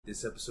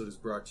This episode is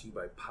brought to you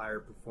by Pyre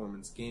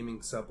Performance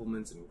Gaming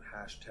Supplements and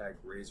hashtag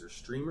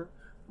RazorStreamer.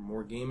 For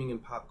more gaming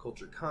and pop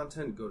culture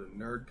content, go to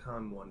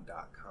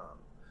nerdcon1.com.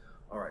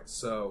 Alright,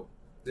 so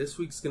this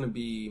week's going to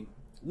be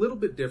a little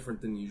bit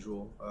different than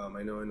usual.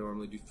 I know I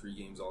normally do 3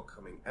 games all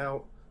coming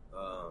out.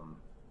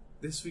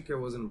 This week I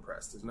wasn't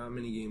impressed. There's not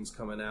many games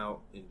coming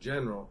out in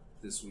general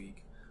this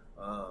week.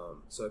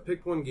 So I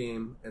picked one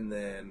game, and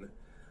then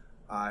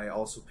I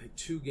also picked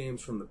 2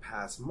 games from the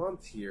past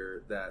month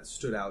here that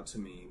stood out to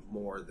me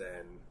more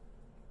than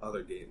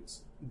other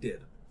games did.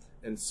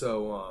 And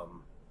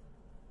so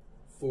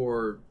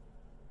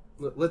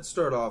let's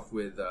start off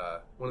with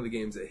one of the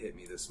games that hit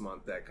me this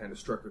month that kind of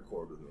struck a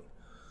chord with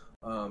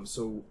me.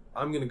 So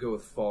I'm going to go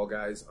with Fall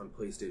Guys on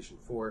PlayStation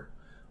 4.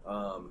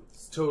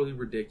 It's totally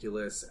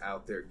ridiculous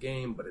out there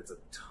game, but it's a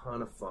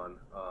ton of fun.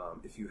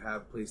 If you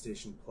have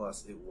PlayStation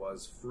Plus, it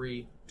was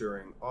free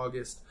during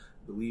August.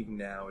 I believe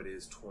now it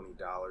is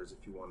 $20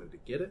 if you wanted to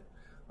get it.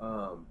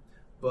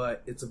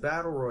 But it's a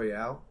battle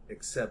royale,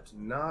 except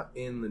not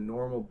in the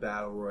normal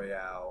battle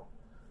royale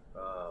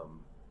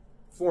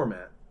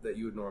format that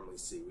you would normally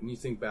see. When you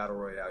think battle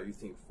royale, you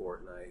think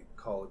Fortnite,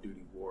 Call of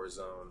Duty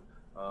Warzone,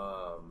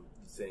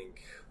 you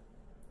think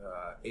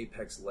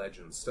Apex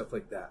Legends, stuff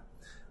like that.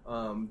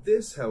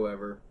 This,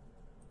 however,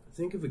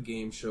 think of a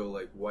game show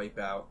like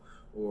Wipeout,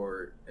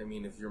 or, I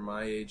mean, if you're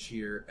my age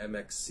here,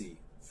 MXC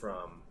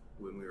from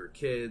when we were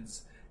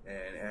kids,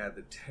 and it had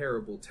the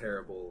terrible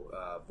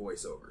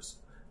voiceovers.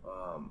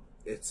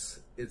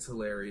 It's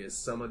hilarious.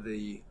 Some of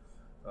the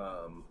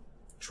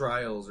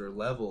trials or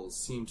levels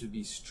seem to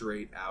be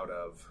straight out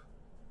of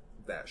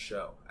that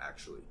show,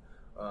 actually.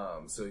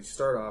 So you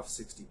start off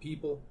 60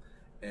 people,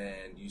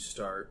 and you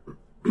start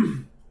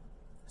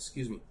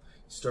excuse me,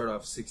 start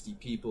off 60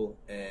 people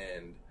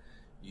and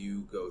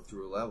you go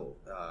through a level.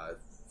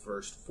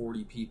 First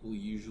 40 people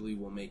usually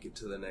will make it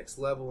to the next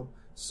level,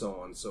 so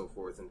on and so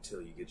forth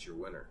until you get your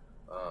winner.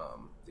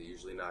 They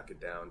usually knock it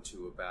down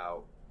to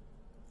about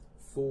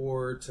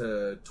 4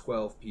 to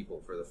 12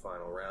 people for the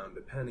final round,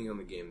 depending on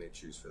the game they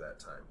choose for that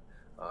time.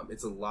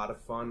 It's a lot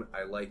of fun.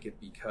 I like it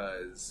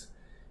because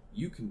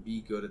you can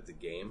be good at the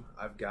game.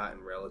 I've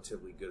gotten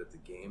relatively good at the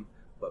game,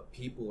 but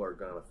people are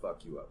gonna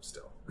fuck you up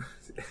still.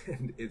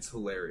 And it's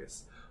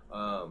hilarious.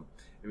 I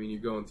mean,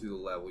 you're going through the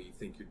level, you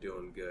think you're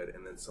doing good,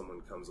 and then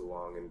someone comes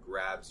along and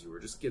grabs you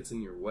or just gets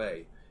in your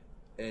way,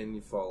 and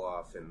you fall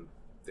off, and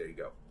there you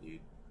go.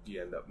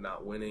 You end up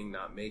not winning,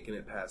 not making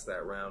it past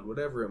that round,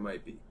 whatever it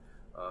might be.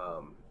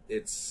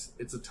 It's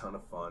a ton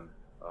of fun.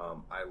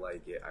 I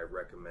like it. I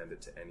recommend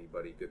it to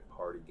anybody. Good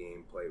party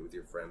game. Play it with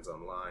your friends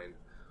online.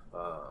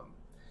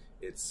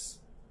 It's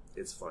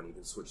fun. You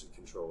can switch the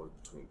controller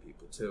between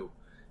people too.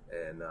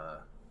 And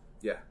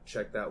yeah,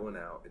 check that one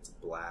out. It's a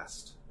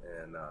blast,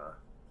 and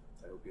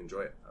I hope you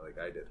enjoy it like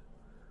I did.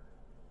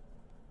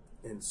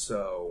 And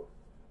so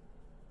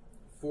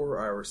for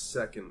our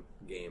second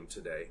game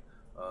today,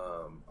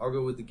 I'll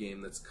go with the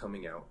game that's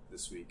coming out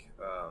this week.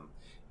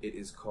 It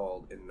is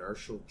called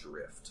Inertial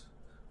Drift.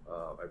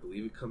 I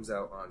believe it comes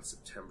out on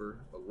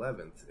September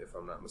 11th, if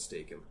I'm not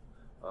mistaken.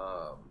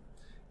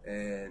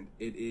 And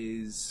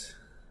it's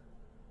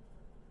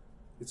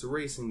a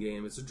racing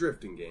game. It's a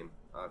drifting game,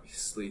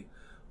 obviously.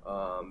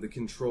 The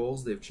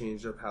controls, they've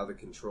changed up how the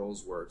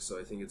controls work, so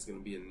I think it's going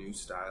to be a new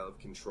style of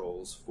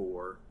controls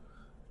for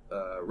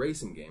a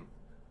racing game.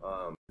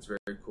 It's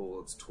very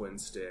cool. It's twin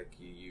stick.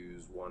 You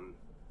use one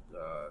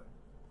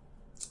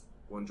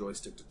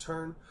joystick to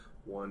turn,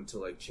 one to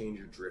like change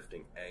your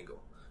drifting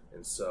angle,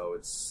 and so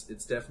it's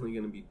definitely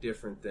going to be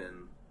different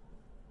than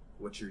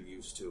what you're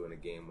used to in a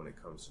game when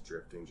it comes to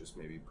drifting, just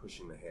maybe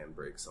pushing the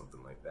handbrake,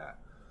 something like that.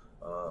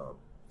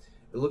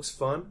 It looks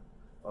fun.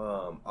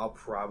 I'll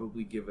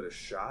probably give it a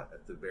shot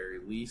at the very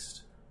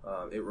least.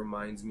 It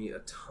reminds me a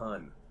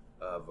ton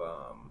of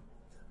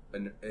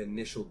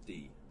Initial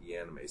D, the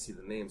anime. See,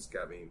 the name's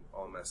got me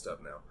all messed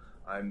up now.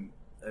 I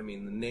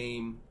mean, the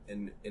name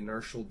and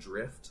Inertial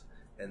Drift,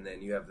 and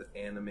then you have the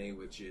anime,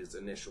 which is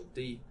Initial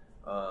D.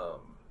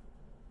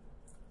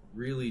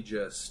 Really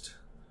just,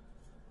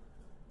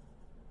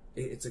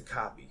 it's a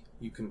copy.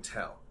 You can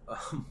tell.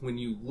 When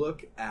you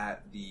look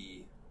at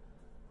the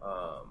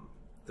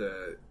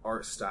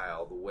art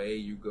style, the way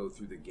you go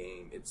through the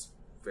game, it's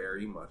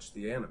very much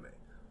the anime.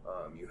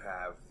 You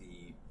have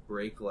the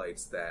brake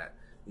lights that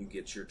you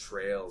get your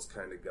trails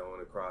kind of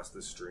going across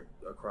the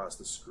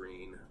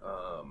screen,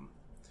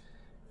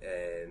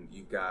 and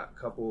you've got a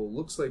couple,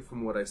 looks like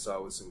from what I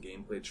saw with some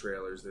gameplay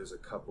trailers, there's a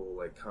couple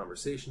like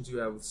conversations you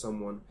have with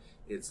someone.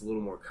 It's a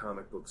little more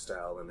comic book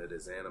style than it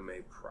is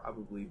anime,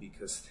 probably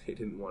because they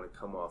didn't want to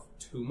come off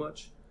too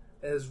much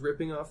as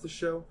ripping off the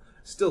show.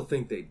 Still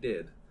think they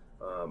did.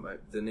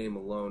 The name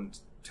alone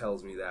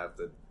tells me that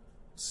the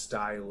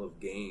style of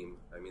game,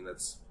 I mean,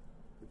 that's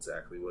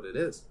exactly what it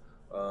is.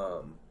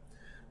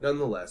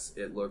 Nonetheless,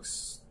 it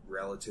looks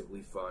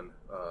relatively fun.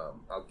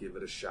 I'll give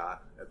it a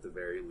shot at the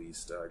very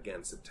least.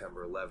 Again,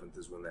 September 11th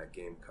is when that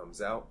game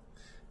comes out.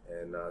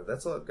 And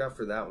that's all I've got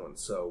for that one.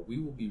 So we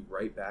will be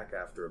right back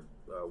after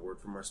a word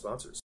from our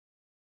sponsors.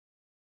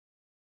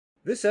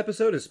 This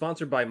episode is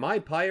sponsored by My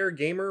Pyre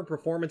Gamer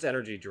Performance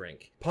Energy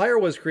Drink. Pyre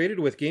was created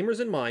with gamers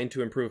in mind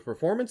to improve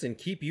performance and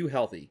keep you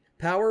healthy.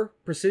 Power,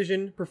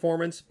 precision,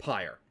 performance,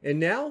 Pyre. And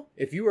now,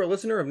 if you are a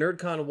listener of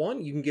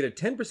NerdCon1, you can get a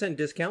 10%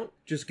 discount.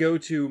 Just go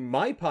to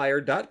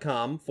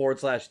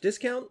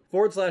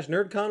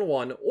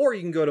mypyre.com/discount/NerdCon1, or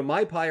you can go to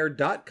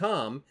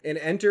mypyre.com and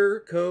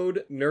enter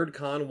code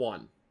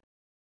NerdCon1.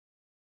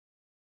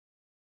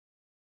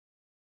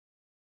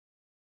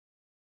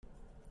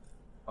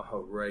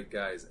 Alright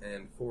guys,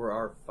 and for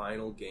our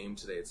final game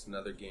today, it's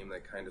another game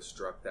that kind of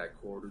struck that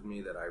chord with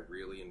me that I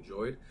really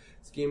enjoyed.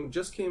 This game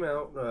just came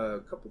out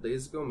a couple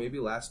days ago, maybe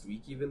last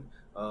week even.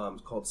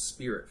 It's called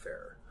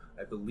Spiritfarer.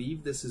 I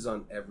believe this is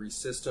on every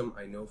system.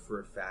 I know for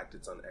a fact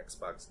it's on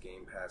Xbox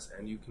Game Pass,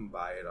 and you can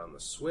buy it on the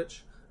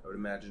Switch. I would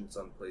imagine it's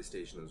on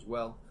PlayStation as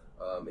well.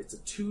 It's a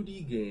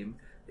 2D game.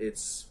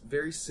 It's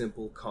very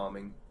simple,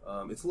 calming.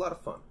 It's a lot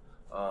of fun.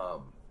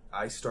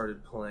 I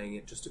started playing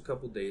it just a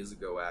couple days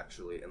ago,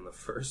 actually, and the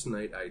first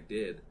night I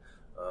did,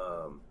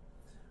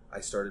 I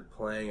started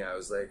playing. I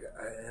was like,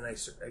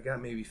 I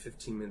got maybe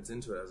 15 minutes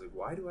into it. I was like,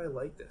 why do I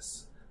like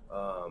this?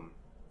 And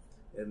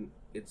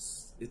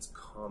it's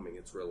calming,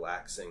 it's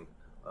relaxing.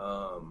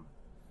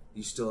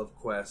 You still have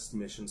quests,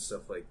 missions,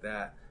 stuff like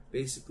that.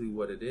 Basically,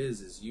 what it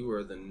is you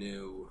are the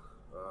new,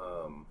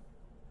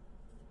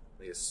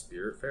 like a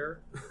Spiritfarer.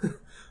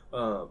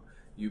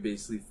 You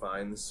basically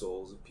find the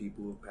souls of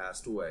people who've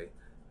passed away,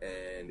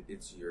 and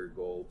it's your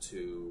goal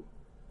to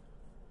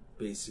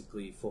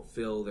basically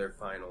fulfill their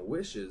final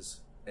wishes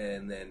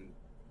and then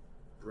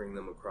bring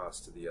them across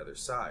to the other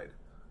side.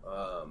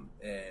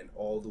 And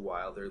all the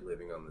while they're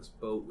living on this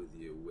boat with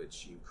you,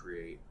 which you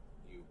create.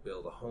 You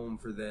build a home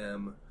for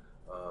them.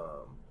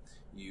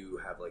 You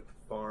have like a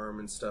farm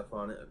and stuff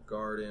on it, a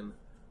garden,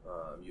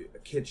 a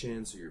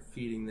kitchen, so you're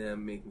feeding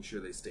them, making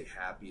sure they stay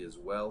happy as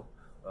well.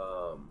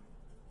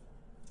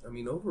 I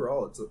mean,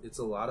 overall, it's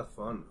a lot of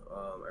fun.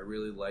 I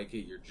really like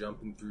it. You're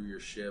jumping through your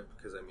ship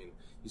because, I mean,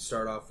 you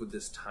start off with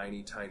this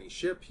tiny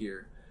ship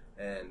here,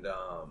 and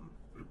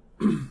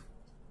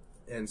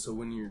and so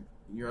when you're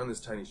on this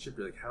tiny ship,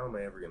 you're like, how am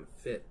I ever going to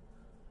fit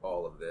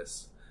all of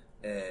this?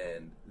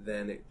 And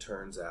then it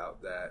turns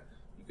out that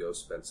you go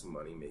spend some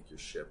money, make your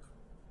ship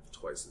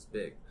twice as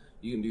big.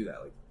 You can do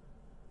that like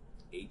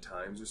 8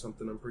 times or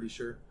something, I'm pretty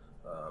sure.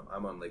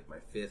 I'm on like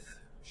my 5th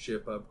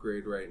ship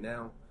upgrade right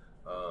now.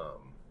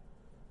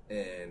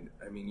 And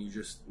I mean, you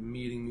just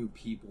meeting new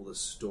people. The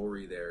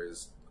story there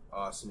is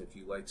awesome. If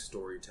you like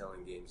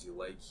storytelling games, you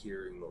like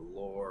hearing the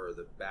lore or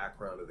the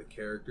background of the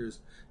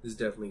characters, this is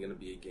definitely going to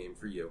be a game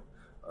for you.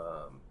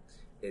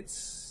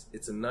 It's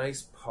a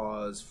nice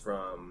pause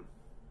from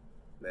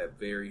that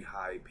very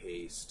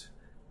high-paced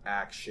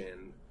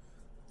action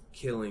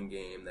killing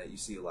game that you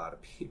see a lot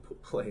of people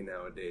play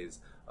nowadays,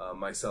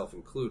 myself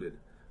included.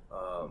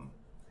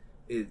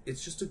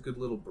 It's just a good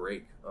little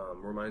break.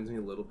 Reminds me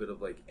a little bit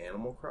of like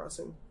Animal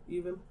Crossing,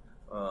 even.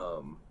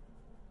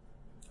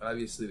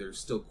 Obviously, they're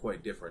still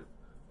quite different,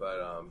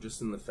 but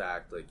just in the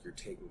fact like you're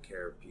taking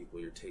care of people,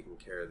 you're taking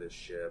care of this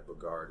ship, a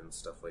garden,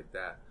 stuff like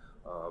that.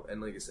 And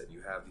like I said,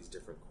 you have these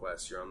different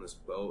quests. You're on this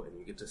boat, and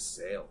you get to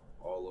sail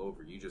all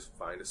over. You just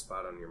find a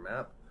spot on your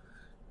map,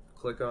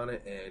 click on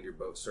it, and your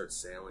boat starts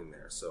sailing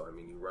there. So I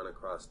mean, you run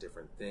across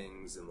different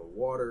things in the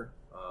water.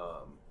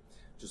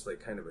 Just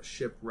like kind of a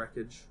ship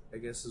wreckage, I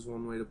guess is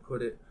one way to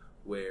put it,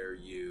 where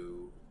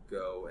you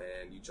go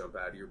and you jump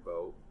out of your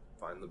boat,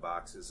 find the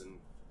boxes, and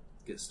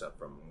get stuff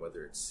from them,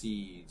 whether it's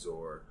seeds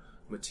or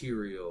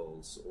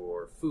materials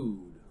or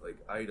food, like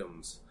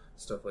items,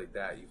 stuff like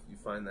that. You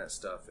find that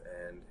stuff,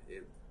 and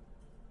it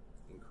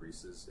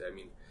increases. I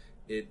mean,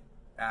 it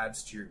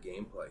adds to your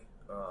gameplay.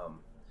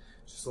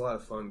 Just a lot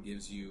of fun,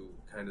 gives you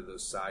kind of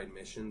those side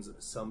missions.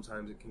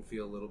 Sometimes it can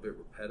feel a little bit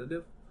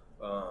repetitive.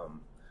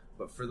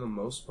 But for the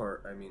most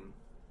part, I mean,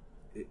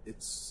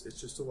 it's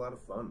just a lot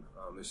of fun.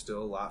 There's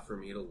still a lot for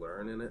me to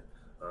learn in it.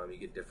 You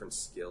get different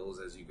skills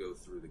as you go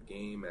through the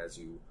game, as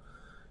you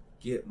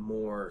get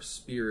more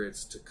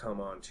spirits to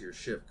come onto your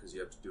ship, because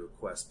you have to do a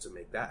quest to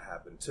make that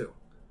happen too.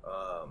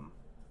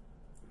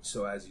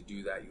 So as you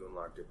do that, you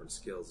unlock different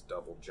skills.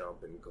 Double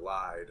jump and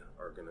glide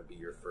are going to be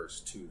your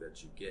first 2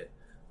 that you get.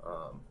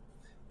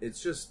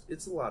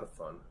 It's a lot of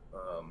fun.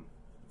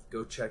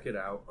 Go check it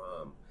out.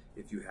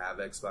 If you have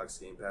Xbox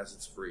Game Pass,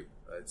 it's free.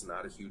 It's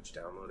not a huge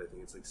download. I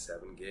think it's like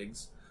 7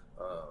 gigs.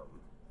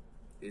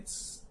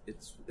 It's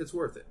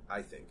worth it,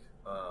 I think.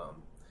 I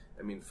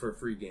mean, for a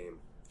free game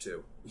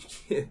too,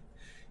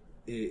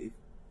 you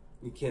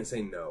can't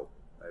say no.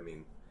 I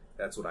mean,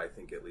 that's what I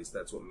think. At least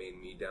that's what made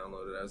me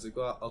download it. I was like,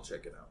 well, I'll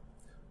check it out.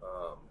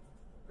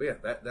 But yeah,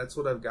 that's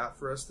what I've got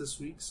for us this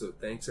week. So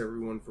thanks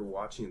everyone for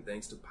watching, and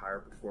thanks to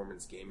Pyre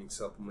Performance Gaming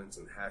Supplements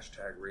and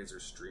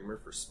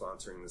 #RazorStreamer for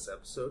sponsoring this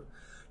episode.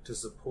 To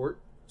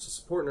support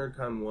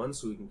NerdCon1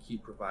 so we can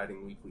keep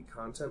providing weekly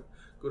content,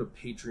 go to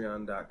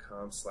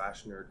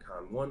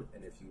patreon.com/NerdCon1.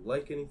 And if you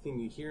like anything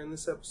you hear in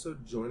this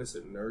episode, join us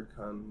at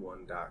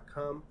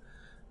nerdcon1.com.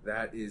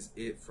 that is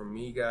it from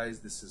me, guys.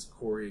 This is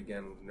Corey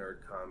again with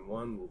NerdCon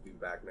 1. We'll be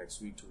back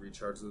next week to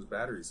recharge those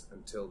batteries.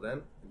 Until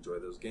then, enjoy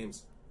those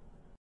games.